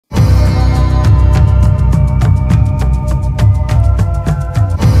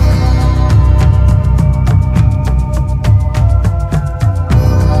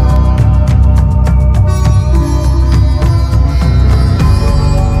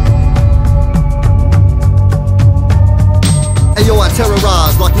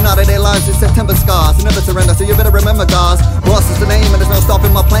terrorize like United Airlines in September skies. I never surrender, so you better remember, guys. Boss is the name, and there's no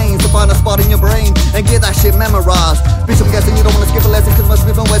stopping my planes. To find a spot in your brain and get that shit memorized. Bitch, I'm guessing you don't wanna skip a lesson, cause my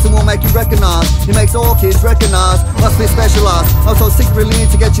Smith & Wesson will make you recognize. He makes all kids recognize, must be specialized. I'm so secretly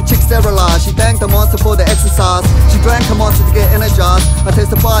need to get your chick sterilized. She thanked the monster for the exercise. She drank her monster to get energized. I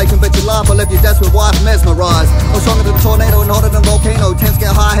testify, you can bet your life I left your desperate wife mesmerized. I'm stronger than a tornado and harder than a volcano. Tents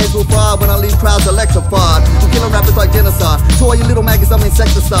get high, heads will fry when I leave crowds electrified. I'm killing rappers like genocide. To all you little maggots, I'm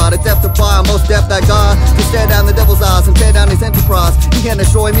insecticide. A death to fire, most deaf that guy to stare down the devil's eyes and tear down his enterprise. He can't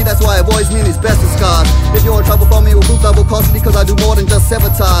destroy me, that's why he avoids me in his best disguise. If you're in trouble for me, it will prove double costly, cause I do more than just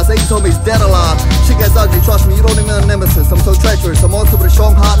sabotage. They told me he's dead alive. Shit gets ugly, trust me, you don't even know nemesis. I'm so treacherous, I'm also with a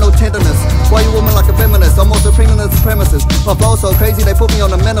strong heart, no tenderness. Why you woman like a feminist? I'm more supreme than a supremacist. My flow's so crazy, they put me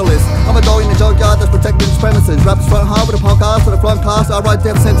on a mental list. I'm a dog in the junkyard that's protecting his premises. Rappers front hard with a punk ass for the front class, I write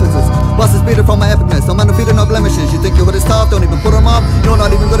death sentences. Buses beating from my epicness, I'm undefeated, no blemishes. You think your hood is tough, don't even put them up. You're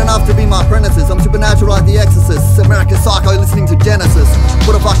not even good enough to be my apprentices. I'm supernatural like the Exorcist. American Psycho listening to Genesis.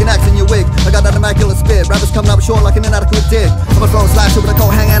 Put a fucking axe in your wig, I got that immaculate spit. Rappers coming up short like an inadequate dick. I'm a throw slasher with a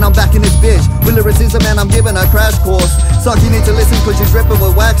coat hang and I'm back in this bitch. With lyricism and I'm giving a crash course. Suck, you need to listen cause you're dripping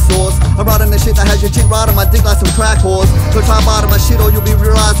with wax sauce. I'm riding the shit that has your chick riding my dick like some crack horse. Don't try bottom my shit or you'll be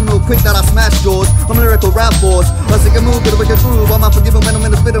realizing real quick that I smashed yours. I'm a lyrical rap force. I sick a move, get a wicked groove. I'm unforgiving when I'm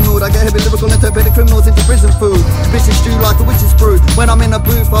in a bitter mood. I get heavy lyrical interpreted criminals into prison food. Bitches stew like a witch's brew. When I'm in a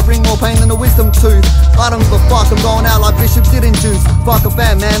booth, I bring more pain than a wisdom tooth. I don't give a fuck, I'm going out like Bishop did in juice. Fuck a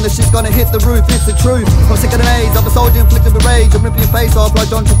fan, man, this shit's gonna hit the roof, it's the truth. I'm sick of the AIDS, I'm a soldier inflicted with rage. I'm ripping your face off like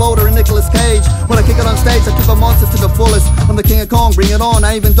John Travolta and Nicolas Cage. When I kick it on stage, I keep my monsters to the fullest. I'm the King of Kong, bring it on,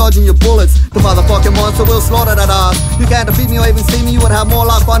 I ain't even dodging your bullets. The motherfucking monster will slaughter that ass. You can't defeat me or even see me, you would have more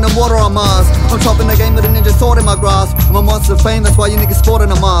luck finding water on Mars. I'm chopping the game with a ninja sword in my grasp. I'm a monster of fame, that's why you niggas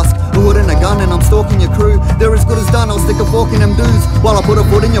sporting a mask. A hood and a gun and I'm stalking your crew. They're as good as done, I'll stick a fork in them dudes. While I put a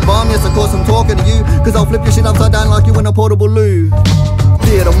foot in your bum, yes of course I'm talking to you. Cause I'll flip your shit upside down like you in a portable loo.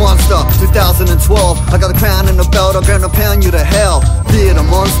 Fear the Monster, 2012. I got the crown and the belt, I'm gonna pound you to hell. Fear the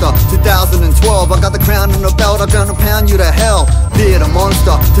Monster, 2012. I got the crown and the belt, I'm gonna pound you to hell. Fear the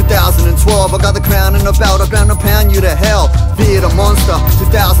Monster, 2012. I got the crown and the belt, I'm gonna pound you to hell. Fear the Monster,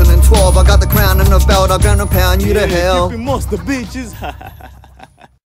 2012. I got the crown and the belt, I'm gonna pound you to hell. Monster bitches.